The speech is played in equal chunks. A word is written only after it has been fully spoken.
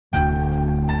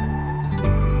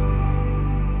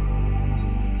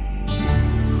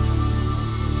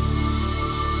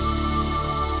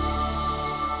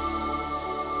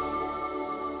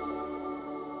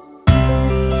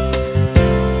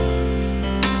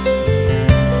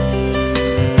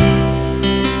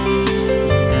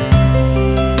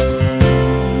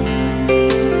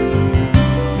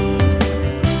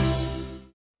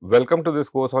Welcome to this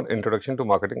course on Introduction to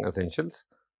Marketing Essentials.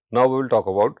 Now we will talk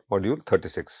about module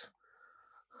 36.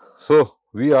 So,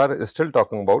 we are still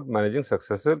talking about managing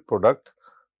successful product,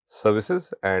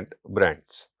 services and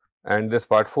brands, and this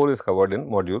part 4 is covered in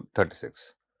module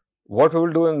 36. What we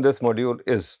will do in this module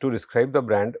is to describe the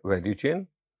brand value chain,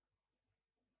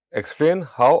 explain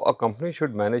how a company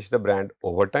should manage the brand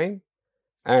over time,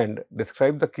 and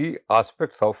describe the key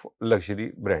aspects of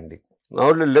luxury branding.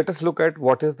 Now, let us look at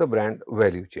what is the brand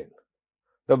value chain.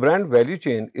 The brand value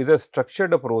chain is a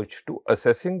structured approach to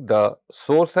assessing the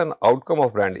source and outcome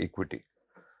of brand equity.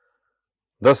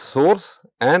 The source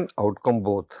and outcome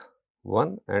both,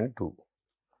 1 and 2.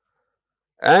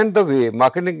 And the way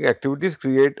marketing activities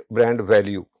create brand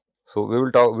value. So,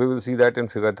 we will see that in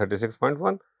figure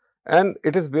 36.1, and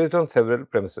it is based on several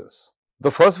premises.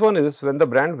 The first one is when the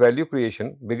brand value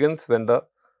creation begins when the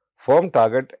firm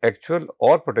target actual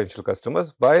or potential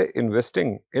customers by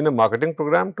investing in a marketing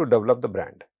program to develop the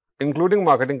brand, including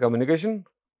marketing communication,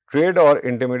 trade or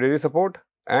intermediary support,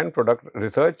 and product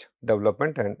research,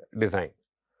 development and design.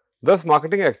 Thus,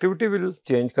 marketing activity will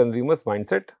change consumers'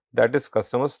 mindset, that is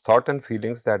customers' thought and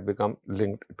feelings that become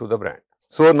linked to the brand.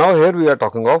 So, now here we are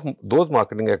talking of those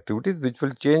marketing activities which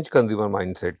will change consumer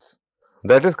mindsets,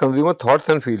 that is consumer thoughts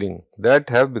and feeling that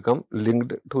have become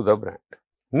linked to the brand.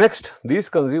 Next, these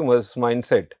consumers'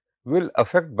 mindset will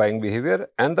affect buying behavior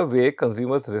and the way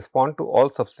consumers respond to all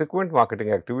subsequent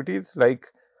marketing activities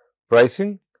like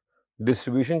pricing,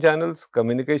 distribution channels,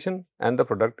 communication and the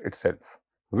product itself,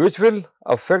 which will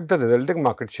affect the resulting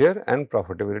market share and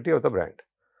profitability of the brand.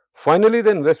 Finally,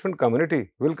 the investment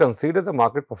community will consider the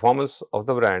market performance of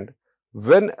the brand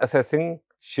when assessing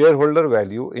shareholder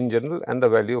value in general and the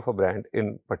value of a brand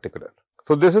in particular.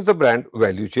 So, this is the brand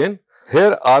value chain.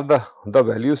 Here are the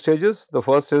value stages. The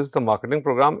first is the marketing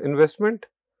program investment.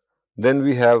 Then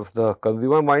we have the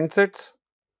consumer mindsets,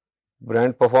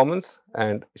 brand performance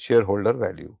and shareholder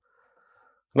value.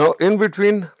 Now, in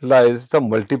between lies the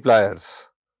multipliers.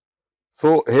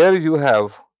 So, here you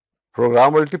have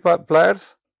program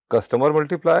multipliers, customer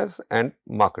multipliers and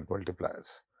market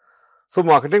multipliers. So,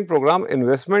 marketing program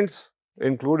investments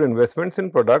include investments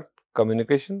in product,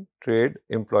 communication, trade,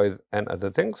 employees and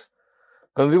other things.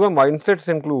 Consumer mindsets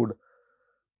include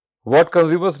what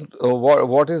consumers,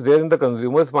 what is there in the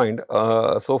consumer's mind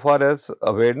so far as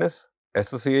awareness,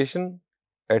 association,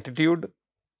 attitude,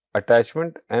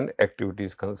 attachment and activity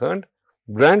is concerned.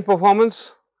 Brand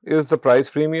performance is the price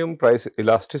premium, price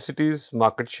elasticities,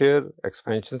 market share,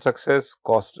 expansion success,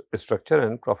 cost structure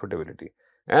and profitability.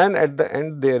 And at the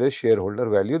end there is shareholder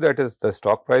value, that is the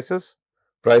stock prices,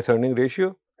 price earning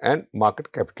ratio and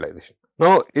market capitalization.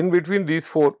 Now, in between these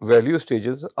 4 value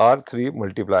stages are 3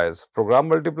 multipliers: program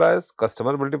multipliers,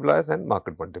 customer multipliers and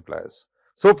market multipliers.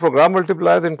 So, program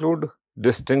multipliers include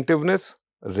distinctiveness,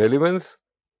 relevance,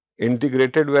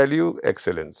 integrated value,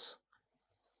 excellence.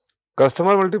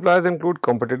 Customer multipliers include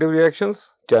competitive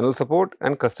reactions, channel support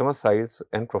and customer size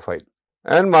and profile.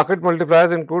 And market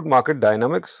multipliers include market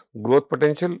dynamics, growth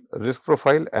potential, risk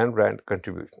profile and brand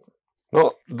contribution.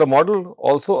 Now, the model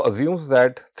also assumes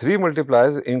that 3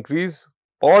 multipliers increase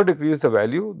or decrease the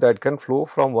value that can flow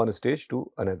from one stage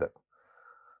to another.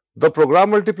 The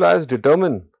program multipliers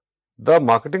determine the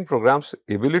marketing program's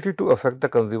ability to affect the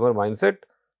consumer mindset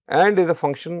and is a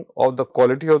function of the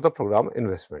quality of the program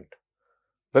investment.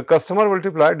 The customer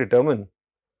multiplier determine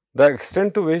the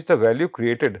extent to which the value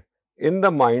created in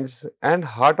the minds and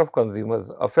heart of consumers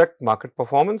affect market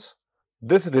performance.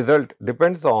 This result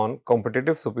depends on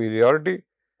competitive superiority,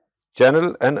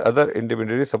 channel and other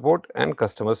intermediary support and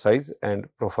customer size and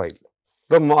profile.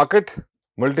 The market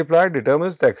multiplier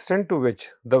determines the extent to which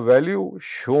the value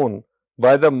shown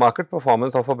by the market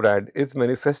performance of a brand is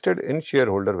manifested in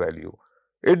shareholder value.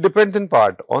 It depends in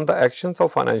part on the actions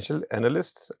of financial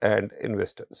analysts and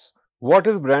investors. What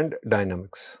is brand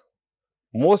dynamics?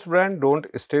 Most brands don't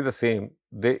stay the same,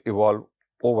 they evolve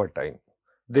over time.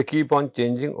 They keep on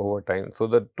changing over time. So,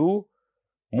 the 2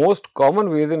 most common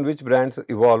ways in which brands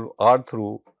evolve are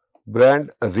through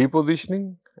brand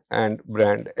repositioning and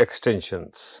brand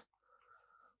extensions.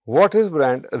 What is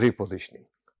brand repositioning?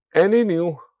 Any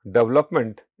new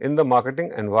development in the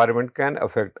marketing environment can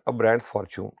affect a brand's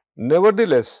fortune.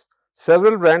 Nevertheless,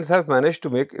 several brands have managed to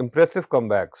make impressive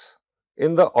comebacks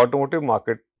in the automotive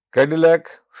market. Cadillac,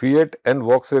 Fiat and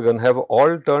Volkswagen have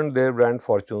all turned their brand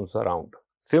fortunes around.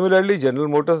 Similarly, General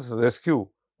Motors' rescue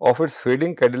of its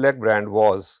fading Cadillac brand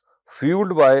was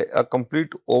fueled by a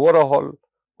complete overhaul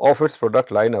of its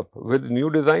product lineup with new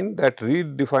design that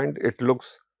redefined its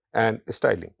looks and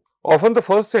styling. Often the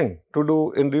first thing to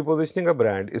do in repositioning a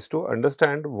brand is to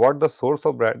understand what the source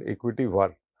of brand equity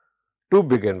were to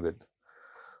begin with.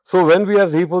 So when we are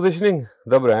repositioning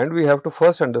the brand, we have to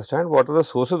first understand what are the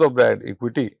sources of brand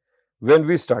equity when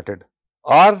we started.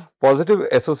 Are positive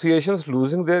associations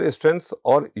losing their strengths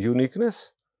or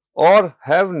uniqueness, or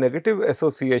have negative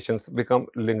associations become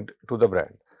linked to the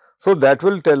brand? So that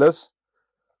will tell us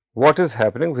what is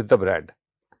happening with the brand.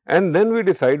 And then we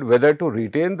decide whether to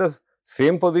retain the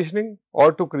same positioning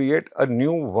or to create a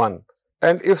new one.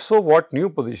 And if so, what new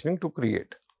positioning to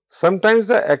create? Sometimes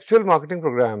the actual marketing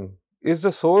program is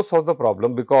the source of the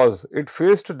problem because it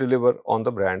fails to deliver on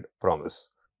the brand promise.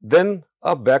 Then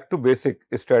a back to basic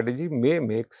strategy may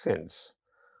make sense.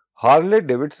 Harley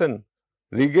Davidson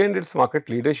regained its market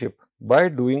leadership by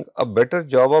doing a better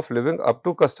job of living up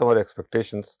to customer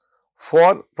expectations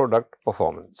for product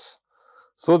performance.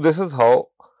 So this is how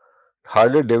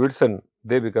Harley Davidson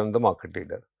they become the market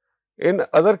leader. In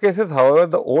other cases, however,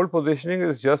 the old positioning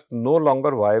is just no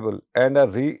longer viable and a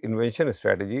reinvention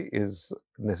strategy is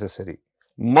necessary.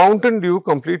 Mountain Dew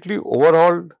completely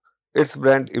overhauled its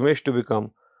brand image to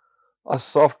become a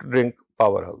soft drink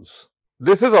powerhouse.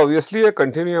 This is obviously a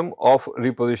continuum of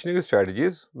repositioning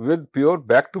strategies with pure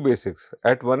back to basics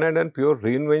at one end and pure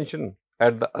reinvention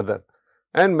at the other,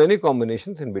 and many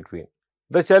combinations in between.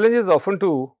 The challenge is often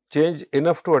to change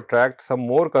enough to attract some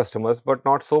more customers, but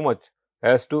not so much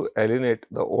as to alienate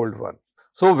the old one.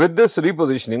 So, with this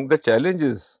repositioning, the challenge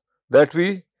is that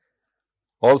we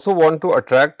also want to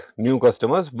attract new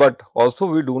customers, but also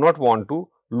we do not want to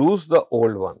lose the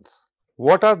old ones.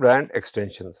 What are brand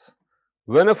extensions?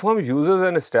 When a firm uses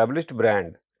an established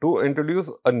brand to introduce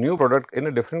a new product in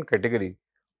a different category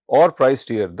or price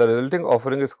tier, the resulting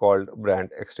offering is called brand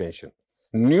extension.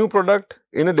 New product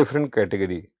in a different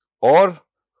category or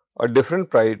a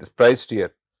different price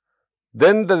tier,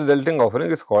 then the resulting offering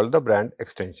is called the brand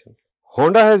extension.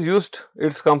 Honda has used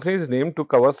its company's name to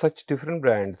cover such different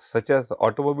brands such as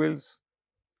automobiles,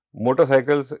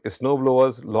 motorcycles,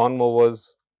 snowblowers, lawn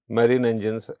mowers, marine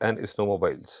engines, and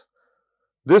snowmobiles.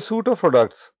 This suite of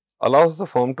products allows the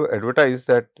firm to advertise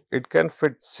that it can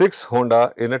fit 6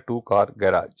 Honda in a 2-car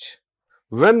garage.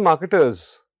 When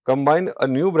marketers combine a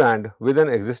new brand with an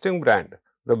existing brand,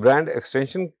 the brand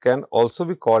extension can also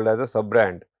be called as a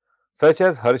sub-brand, such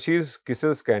as Hershey's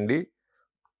Kisses Candy,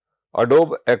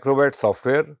 Adobe Acrobat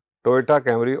Software, Toyota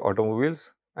Camry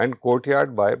Automobiles, and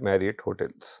Courtyard by Marriott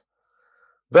Hotels.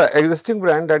 The existing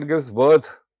brand that gives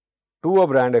birth to a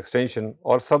brand extension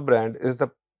or sub-brand is the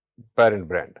parent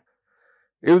brand.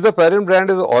 If the parent brand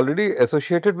is already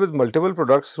associated with multiple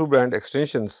products through brand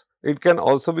extensions, it can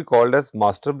also be called as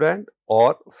master brand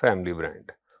or family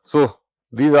brand. So,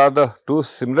 these are the two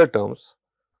similar terms.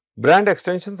 Brand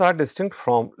extensions are distinct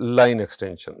from line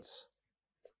extensions.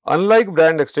 Unlike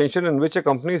brand extension in which a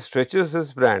company stretches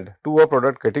its brand to a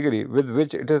product category with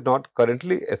which it is not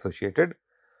currently associated,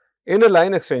 in a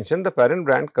line extension, the parent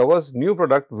brand covers new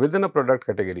product within a product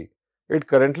category it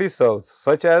currently serves,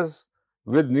 such as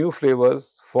with new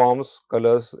flavors, forms,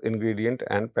 colors, ingredient,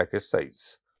 and package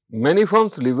size. Many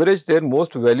firms leverage their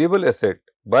most valuable asset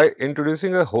by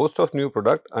introducing a host of new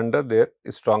products under their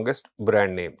strongest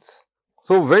brand names.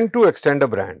 So, when to extend a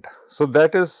brand? So,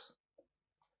 that is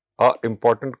an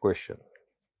important question.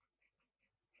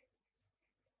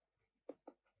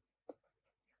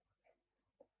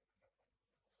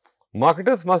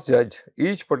 Marketers must judge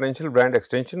each potential brand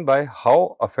extension by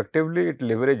how effectively it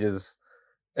leverages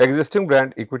existing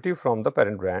brand equity from the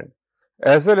parent brand,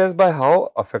 as well as by how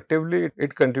effectively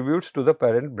it contributes to the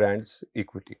parent brand's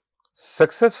equity.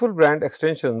 Successful brand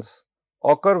extensions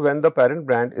occur when the parent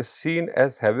brand is seen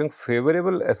as having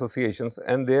favorable associations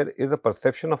and there is a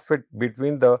perception of fit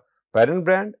between the parent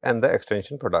brand and the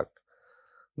extension product.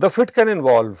 The fit can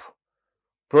involve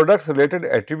products related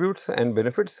attributes and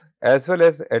benefits as well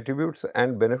as attributes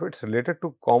and benefits related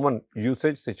to common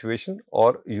usage situation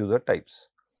or user types.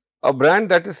 A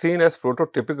brand that is seen as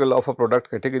prototypical of a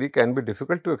product category can be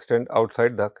difficult to extend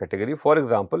outside the category. For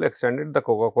example, extending the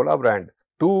Coca-Cola brand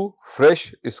to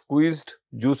fresh squeezed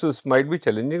juices might be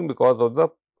challenging because of the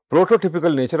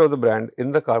prototypical nature of the brand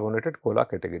in the carbonated cola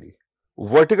category.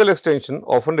 Vertical extension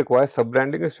often requires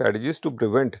sub-branding strategies to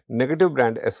prevent negative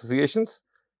brand associations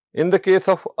in the case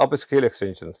of upscale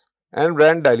extensions and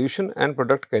brand dilution and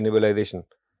product cannibalization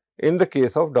in the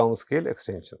case of downscale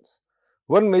extensions.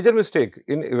 One major mistake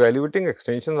in evaluating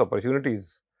extension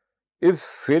opportunities is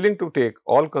failing to take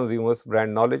all consumers'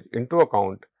 brand knowledge into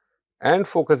account and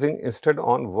focusing instead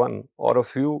on one or a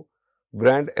few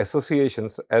brand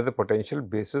associations as a potential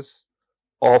basis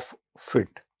of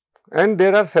fit. And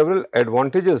there are several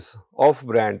advantages of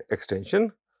brand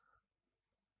extension.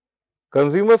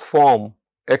 Consumers form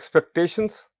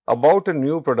expectations about a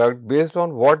new product based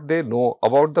on what they know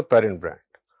about the parent brand.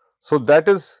 So that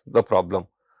is the problem.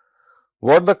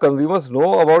 What the consumers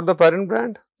know about the parent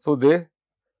brand, so they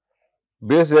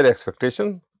base their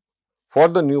expectation for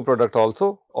the new product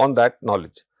also on that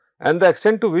knowledge, and the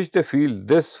extent to which they feel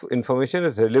this information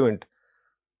is relevant,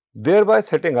 thereby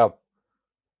setting up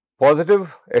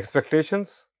positive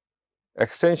expectations.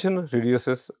 Extension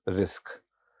reduces risk.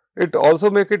 It also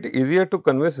makes it easier to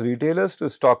convince retailers to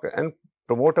stock and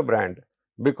promote a brand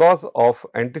because of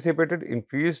anticipated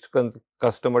increased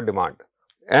customer demand.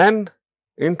 An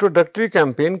introductory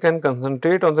campaign can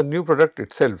concentrate on the new product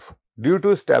itself due to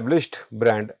established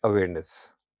brand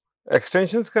awareness.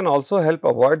 Extensions can also help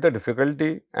avoid the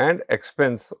difficulty and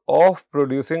expense of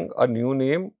producing a new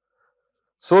name.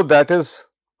 So, that is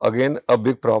again a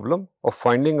big problem of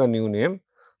finding a new name,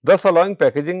 thus allowing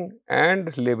packaging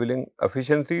and labeling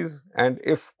efficiencies, and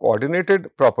if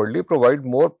coordinated properly, provide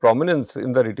more prominence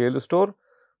in the retail store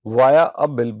via a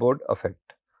billboard effect.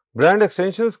 Brand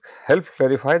extensions help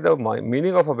clarify the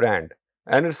meaning of a brand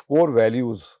and its core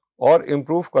values or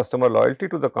improve customer loyalty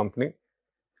to the company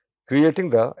creating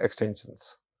the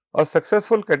extensions. A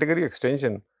successful category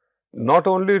extension not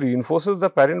only reinforces the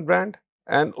parent brand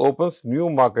and opens new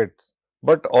markets,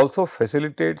 but also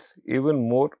facilitates even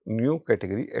more new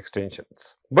category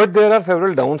extensions. But there are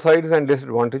several downsides and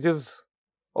disadvantages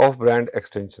of brand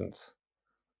extensions.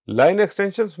 Line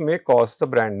extensions may cause the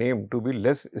brand name to be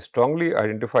less strongly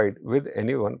identified with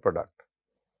any one product.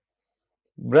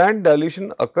 Brand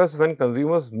dilution occurs when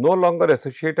consumers no longer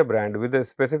associate a brand with a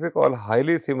specific or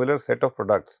highly similar set of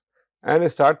products and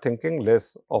start thinking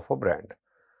less of a brand.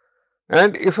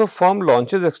 And if a firm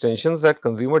launches extensions that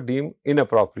consumer deem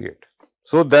inappropriate,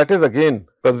 so that is again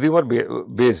consumer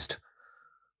based,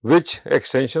 which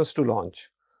extensions to launch.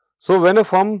 So when a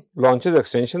firm launches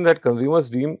extension that consumers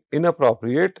deem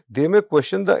inappropriate, they may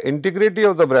question the integrity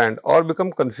of the brand or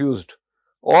become confused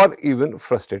or even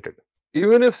frustrated.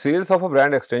 Even if sales of a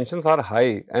brand extensions are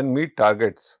high and meet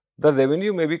targets, the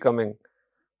revenue may be coming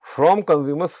from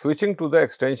consumers switching to the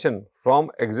extension from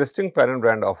existing parent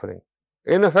brand offering,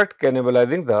 in effect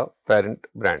cannibalizing the parent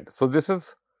brand. So this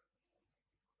is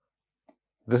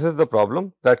the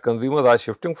problem, that consumers are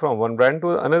shifting from one brand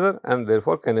to another and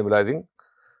therefore cannibalizing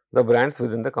the brands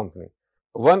within the company.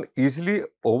 One easily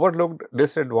overlooked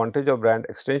disadvantage of brand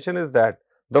extension is that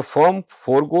the firm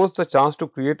forgoes the chance to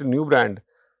create a new brand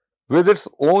with its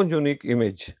own unique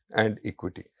image and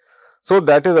equity. So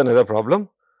that is another problem.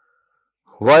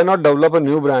 Why not develop a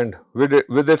new brand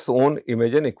with its own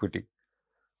image and equity?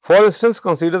 For instance,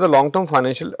 consider the long-term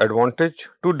financial advantage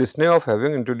to Disney of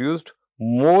having introduced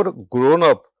more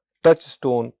grown-up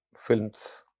touchstone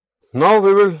films. Now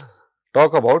we will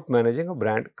talk about managing a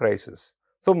brand crisis.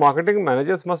 So marketing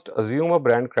managers must assume a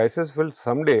brand crisis will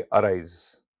someday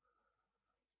arise.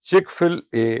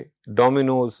 Chick-fil-A,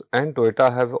 Domino's and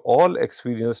Toyota have all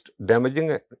experienced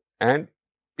damaging and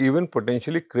even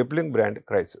potentially crippling brand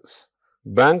crisis.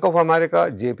 Bank of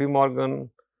America, JP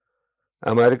Morgan,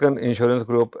 American Insurance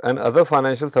Group and other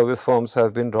financial service firms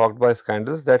have been rocked by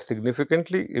scandals that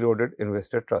significantly eroded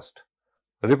investor trust.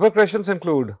 Repercussions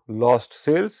include lost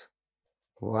sales,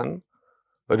 1,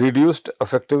 reduced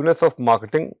effectiveness of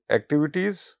marketing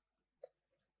activities,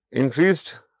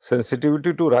 increased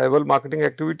sensitivity to rival marketing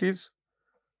activities,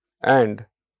 and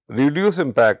reduced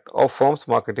impact of firms'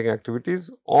 marketing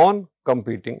activities on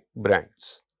competing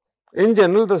brands. In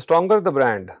general, the stronger the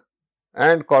brand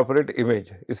and corporate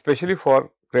image, especially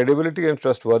for credibility and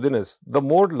trustworthiness, the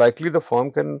more likely the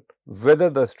firm can weather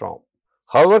the storm.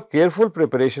 However, careful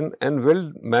preparation and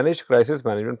well-managed crisis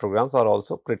management programs are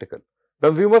also critical.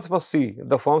 Consumers must see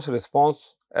the firm's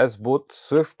response as both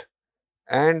swift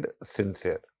and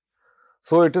sincere.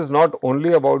 So, it is not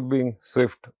only about being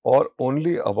swift or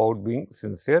only about being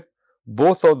sincere,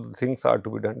 both of the things are to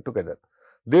be done together.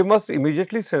 They must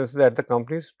immediately sense that the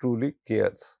company truly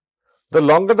cares. The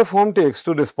longer the firm takes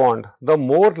to respond, the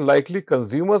more likely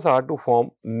consumers are to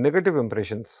form negative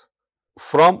impressions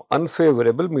from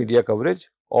unfavorable media coverage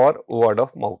or word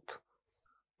of mouth.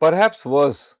 Perhaps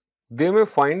worse, they may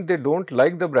find they don't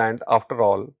like the brand after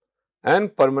all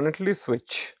and permanently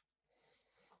switch.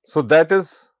 So that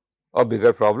is a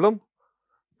bigger problem.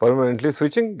 Permanently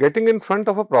switching, getting in front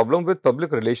of a problem with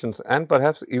public relations and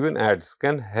perhaps even ads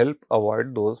can help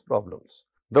avoid those problems.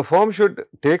 The firm should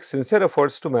take sincere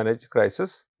efforts to manage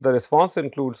crisis. The response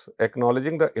includes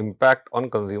acknowledging the impact on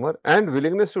consumer and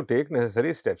willingness to take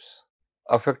necessary steps.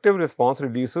 Effective response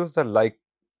reduces the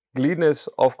likeliness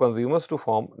of consumers to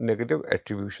form negative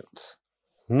attributions.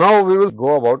 Now we will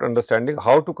go about understanding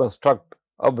how to construct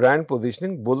a brand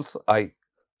positioning bull's eye.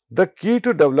 The key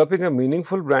to developing a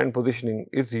meaningful brand positioning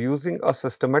is using a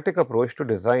systematic approach to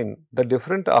design the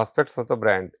different aspects of the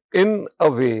brand in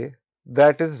a way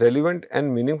that is relevant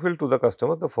and meaningful to the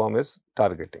customer the firm is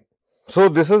targeting. So,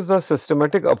 this is the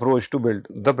systematic approach to build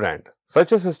the brand.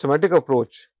 Such a systematic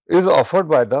approach is offered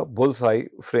by the Bullseye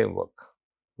framework.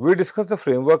 We discuss the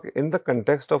framework in the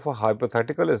context of a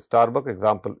hypothetical Starbucks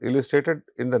example illustrated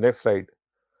in the next slide.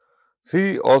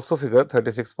 See also figure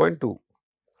 36.2.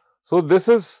 So, this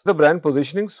is the brand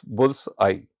positioning's bull's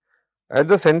eye. At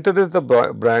the center is the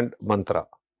brand mantra,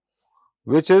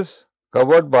 which is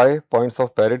covered by points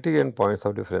of parity and points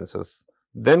of differences.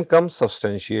 Then comes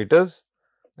substantiators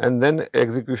and then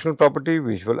executional property,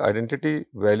 visual identity,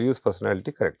 values,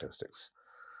 personality, characteristics.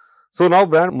 So, now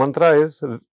brand mantra is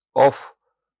of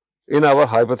in our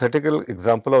hypothetical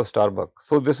example of Starbucks.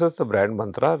 So, this is the brand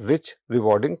mantra, rich,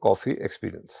 rewarding coffee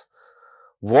experience.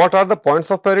 What are the points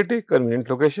of parity? Convenient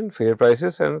location, fair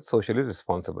prices and socially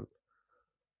responsible.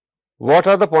 What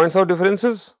are the points of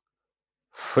differences?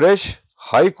 Fresh,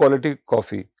 high quality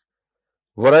coffee,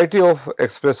 variety of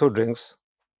espresso drinks,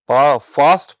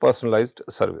 fast personalized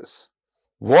service.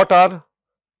 What are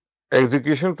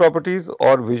execution properties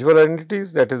or visual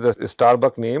identities? That is the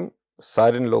Starbucks name,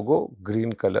 siren logo,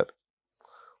 green color.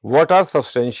 What are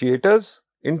substantiators?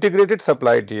 Integrated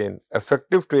supply chain,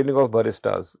 effective training of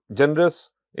baristas,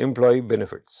 generous employee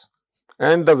benefits.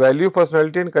 And the value,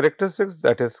 personality and characteristics,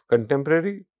 that is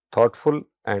contemporary, thoughtful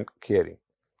and caring.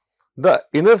 The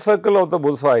inner circle of the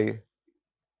bullseye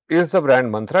is the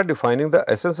brand mantra, defining the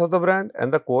essence of the brand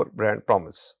and the core brand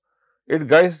promise. It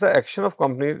guides the action of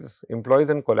companies, employees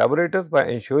and collaborators by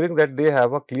ensuring that they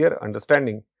have a clear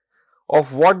understanding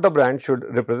of what the brand should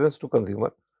represent to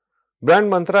consumer.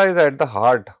 Brand mantra is at the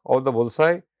heart of the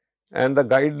bullseye and the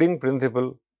guiding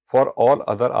principle for all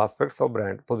other aspects of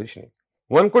brand positioning.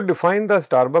 One could define the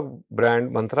Starbucks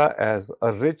brand mantra as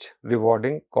a rich,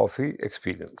 rewarding coffee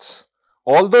experience.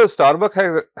 Although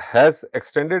Starbucks has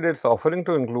extended its offering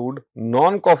to include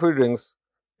non-coffee drinks,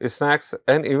 snacks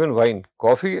and even wine,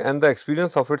 coffee and the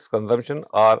experience of its consumption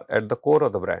are at the core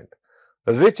of the brand.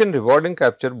 Rich and rewarding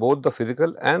capture both the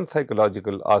physical and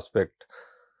psychological aspect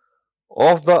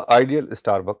of the ideal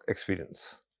Starbucks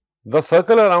experience. The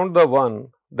circle around the one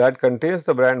that contains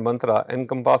the brand mantra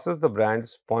encompasses the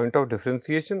brand's point of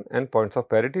differentiation and points of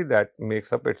parity that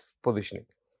makes up its positioning.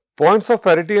 Points of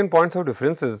parity and points of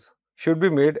differences should be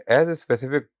made as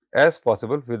specific as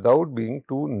possible without being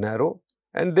too narrow,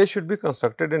 and they should be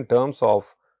constructed in terms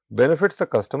of benefits the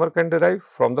customer can derive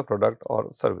from the product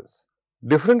or service.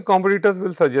 Different competitors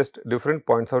will suggest different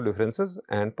points of differences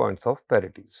and points of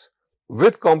parities.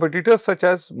 With competitors such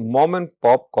as mom and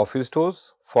pop coffee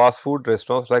stores, fast food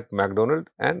restaurants like McDonald's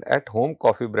and at-home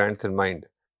coffee brands in mind,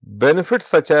 benefits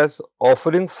such as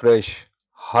offering fresh,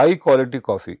 high quality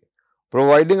coffee,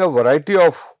 providing a variety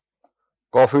of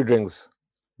coffee drinks,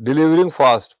 delivering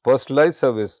fast, personalized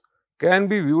service can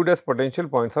be viewed as potential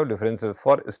points of differences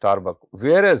for Starbucks,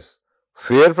 whereas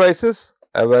fair prices,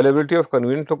 availability of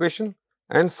convenient location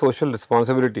and social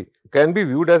responsibility can be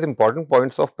viewed as important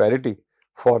points of parity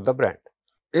for the brand.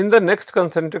 In the next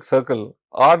concentric circle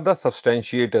are the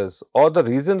substantiators or the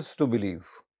reasons to believe.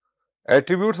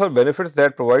 Attributes or benefits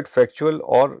that provide factual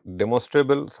or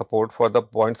demonstrable support for the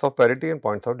points of parity and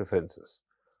points of differences.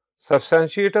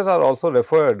 Substantiators are also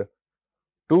referred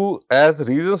to as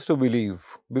reasons to believe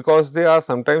because they are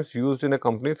sometimes used in a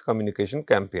company's communication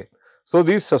campaign. So,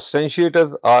 these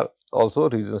substantiators are also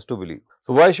reasons to believe.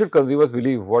 So, why should consumers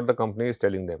believe what the company is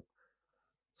telling them?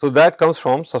 So, that comes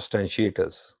from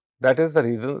substantiators. That is the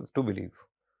reason to believe.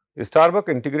 Starbucks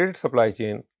integrated supply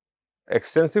chain,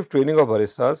 extensive training of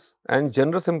baristas and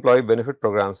generous employee benefit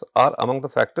programs are among the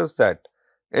factors that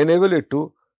enable it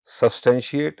to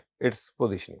substantiate its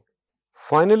positioning.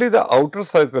 Finally, the outer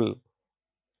circle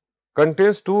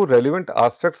contains two relevant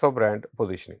aspects of brand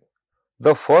positioning.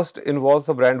 The first involves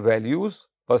the brand values,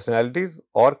 personalities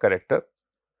or character,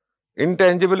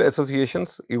 intangible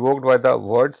associations evoked by the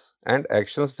words and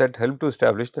actions that help to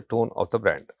establish the tone of the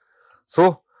brand.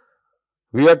 So,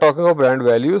 we are talking of brand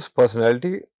values,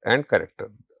 personality and character.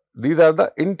 These are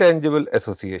the intangible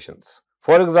associations.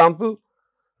 For example,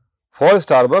 for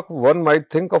Starbucks, one might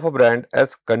think of a brand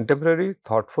as contemporary,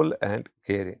 thoughtful and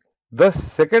caring. The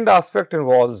second aspect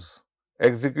involves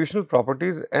executional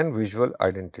properties and visual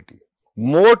identity.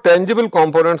 More tangible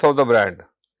components of the brand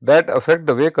that affect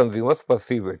the way consumers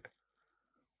perceive it.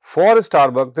 For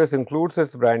Starbucks, this includes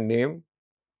its brand name,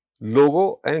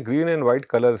 logo and green and white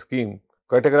color scheme,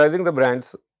 categorizing the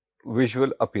brand's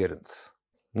visual appearance.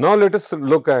 Now, let us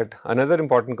look at another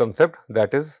important concept,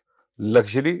 that is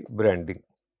luxury branding.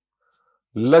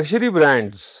 Luxury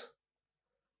brands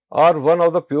are one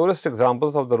of the purest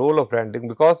examples of the role of branding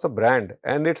because the brand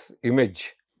and its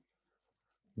image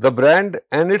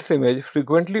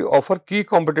frequently offer key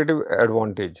competitive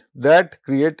advantage that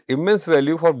create immense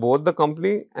value for both the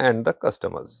company and the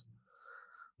customers.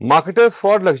 Marketers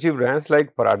for luxury brands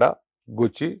like Prada,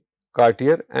 Gucci,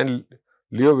 Cartier and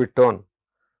Louis Vuitton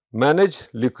manage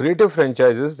lucrative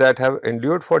franchises that have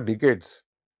endured for decades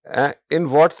in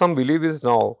what some believe is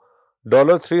now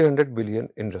 $300 billion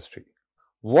industry.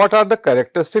 What are the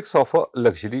characteristics of a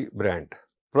luxury brand?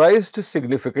 Priced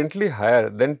significantly higher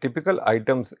than typical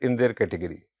items in their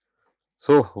category.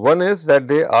 So, one is that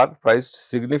they are priced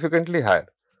significantly higher.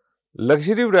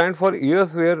 Luxury brand for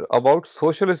years were about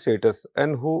social status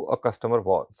and who a customer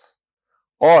was,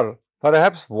 or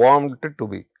perhaps wanted to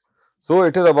be. So,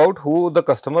 it is about who the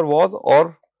customer was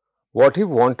or what he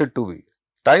wanted to be.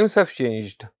 Times have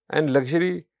changed and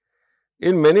luxury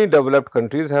in many developed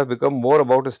countries have become more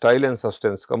about style and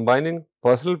substance, combining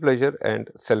personal pleasure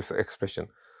and self-expression.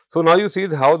 So now you see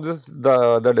how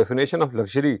the definition of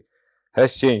luxury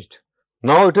has changed.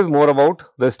 Now it is more about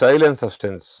the style and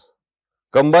substance,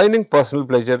 combining personal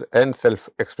pleasure and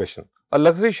self-expression. A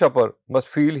luxury shopper must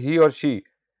feel he or she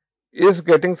is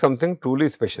getting something truly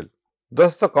special.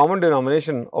 Thus, the common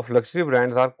denomination of luxury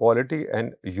brands are quality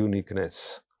and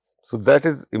uniqueness. So, that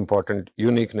is important,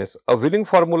 uniqueness. A winning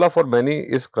formula for many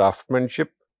is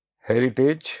craftsmanship,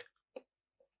 heritage,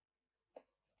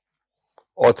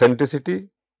 authenticity,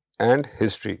 and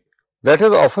history. That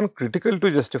is often critical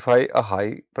to justify a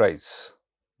high price.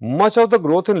 Much of the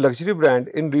growth in luxury brand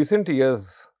in recent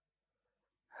years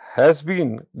has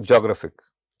been geographic.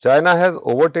 China has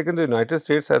overtaken the United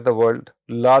States as the world's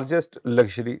largest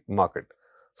luxury market.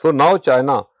 So now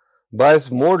China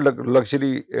buys more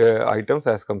luxury items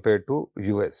as compared to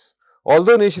US.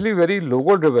 Although initially very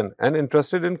logo driven and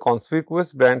interested in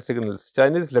conspicuous brand signals,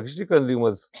 Chinese luxury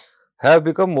consumers have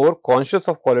become more conscious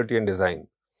of quality and design,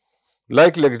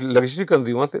 like luxury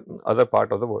consumers in other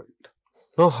parts of the world.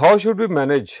 Now, how should we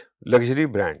manage luxury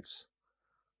brands?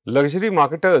 Luxury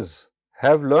marketers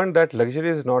have learned that luxury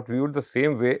is not viewed the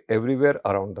same way everywhere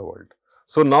around the world.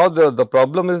 So now the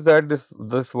problem is that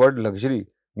this word luxury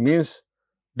means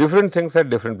different things at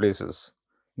different places.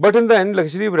 But in the end,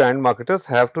 luxury brand marketers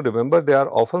have to remember they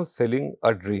are often selling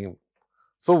a dream.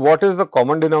 So what is the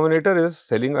common denominator is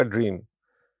selling a dream,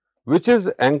 which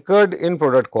is anchored in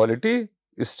product quality,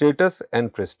 status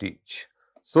and prestige.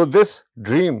 So this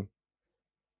dream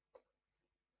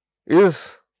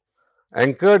is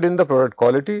anchored in the product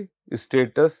quality,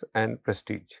 status and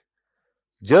prestige.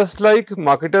 Just like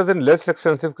marketers in less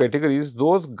expensive categories,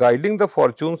 those guiding the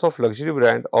fortunes of luxury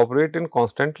brand operate in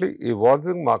constantly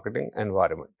evolving marketing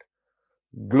environment.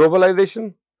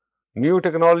 Globalization, new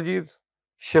technologies,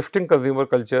 shifting consumer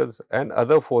cultures and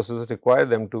other forces require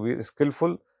them to be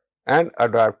skillful and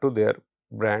adapt to their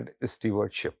brand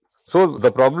stewardship. So,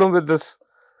 the problem with this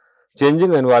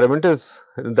changing environment is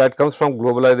that comes from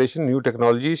globalization, new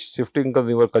technologies, shifting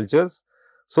consumer cultures.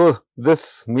 So,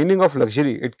 this meaning of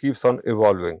luxury, it keeps on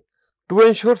evolving. To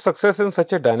ensure success in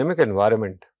such a dynamic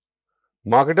environment,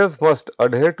 marketers must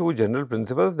adhere to general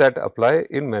principles that apply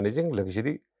in managing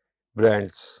luxury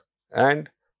brands and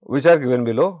which are given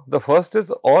below. The first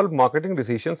is all marketing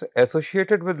decisions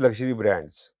associated with luxury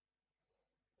brands,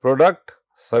 product,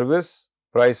 service,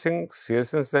 pricing,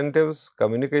 sales incentives,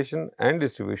 communication and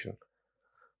distribution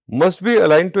must be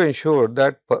aligned to ensure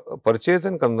that purchase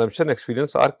and consumption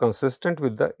experience are consistent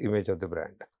with the image of the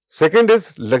brand. Second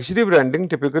is luxury branding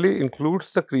typically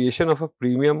includes the creation of a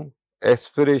premium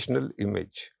aspirational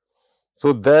image.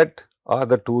 So that are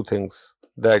the two things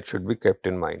that should be kept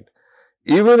in mind.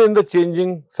 Even in the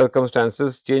changing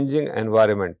circumstances, changing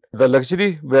environment, the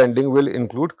luxury branding will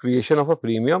include creation of a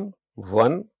premium,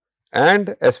 one,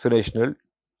 and aspirational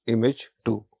image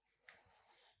two.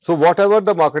 So whatever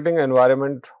the marketing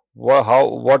environment,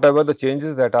 whatever the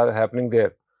changes that are happening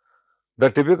there, the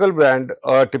typical brand,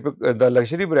 the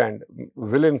luxury brand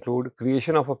will include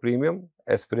creation of a premium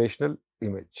aspirational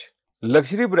image.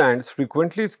 Luxury brands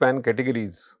frequently span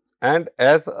categories and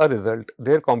as a result,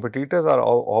 their competitors are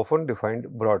often defined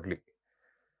broadly.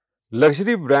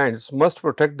 Luxury brands must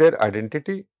protect their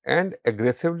identity and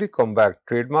aggressively combat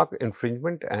trademark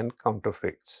infringement and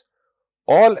counterfeits.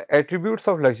 All attributes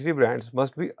of luxury brands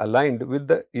must be aligned with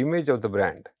the image of the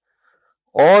brand.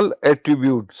 All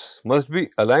attributes must be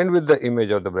aligned with the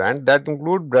image of the brand that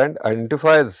include brand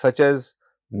identifiers such as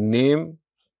name,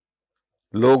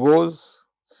 logos,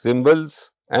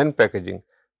 symbols and packaging,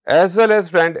 as well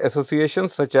as brand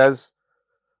associations such as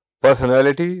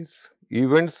personalities,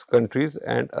 events, countries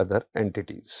and other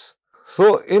entities.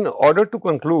 So, in order to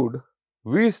conclude,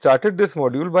 We started this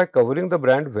module by covering the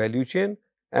brand value chain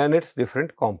and its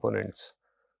different components.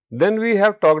 Then we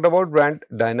have talked about brand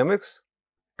dynamics,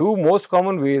 two most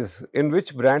common ways in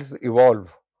which brands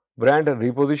evolve: brand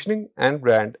repositioning and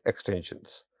brand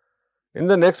extensions. In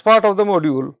the next part of the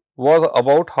module was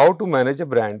about how to manage a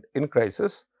brand in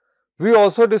crisis. We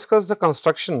also discussed the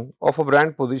construction of a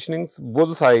brand positioning's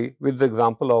bullseye with the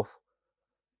example of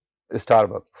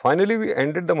Starbucks. Finally, we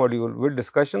ended the module with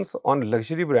discussions on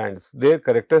luxury brands, their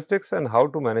characteristics and how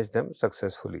to manage them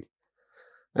successfully.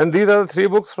 And these are the three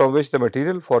books from which the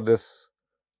material for this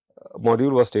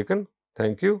module was taken.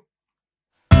 Thank you.